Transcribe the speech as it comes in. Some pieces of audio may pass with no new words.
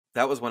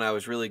that was when I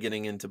was really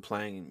getting into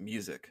playing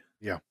music.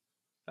 Yeah.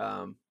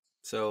 Um,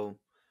 so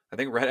I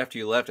think right after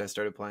you left, I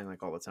started playing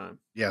like all the time,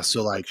 Yeah,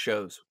 so, like like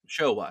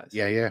show wise.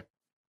 yeah, yeah.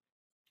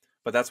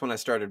 But that's when I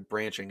started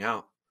branching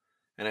out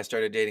and I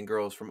started dating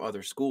girls from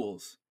other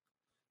schools.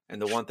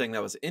 And the one thing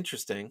that was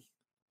interesting,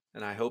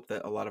 and I hope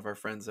that a lot of our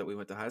friends that we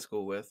went to high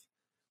school with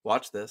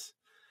watch this,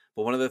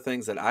 but one of the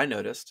things that I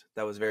noticed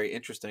that was very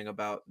interesting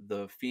about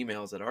the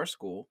females at our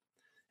school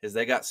is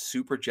they got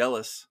super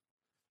jealous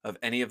of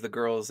any of the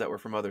girls that were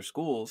from other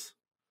schools.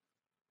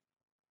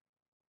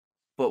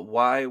 But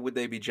why would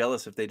they be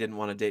jealous if they didn't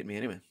want to date me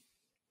anyway?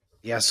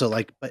 Yeah, so,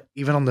 like but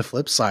even on the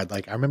flip side,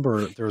 like, I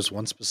remember there was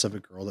one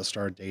specific girl that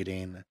started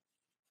dating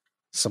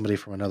somebody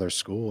from another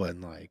school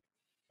in, like,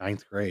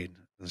 ninth grade,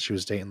 and she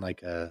was dating,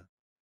 like, a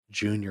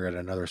junior at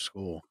another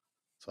school.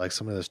 So, like,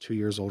 somebody that's 2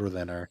 years older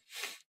than her.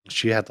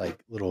 She had,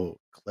 like,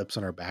 little clips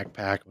on her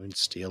backpack, and we'd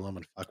steal them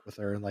and fuck with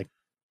her, and, like,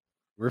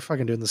 we're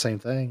fucking doing the same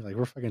thing, like,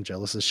 we're fucking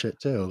jealous as shit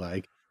too,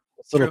 like,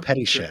 it's little True,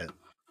 petty true. shit.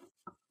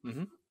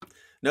 hmm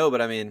No,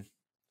 but I mean,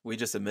 we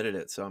just admitted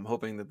it, so I'm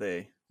hoping that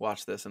they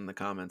watch this in the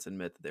comments and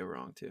admit that they were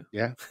wrong too.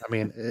 Yeah, I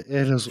mean, it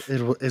is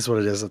what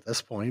it is at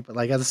this point, but,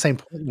 like, at the same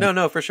point, No,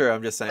 no, for sure.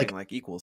 I'm just saying, like like equals.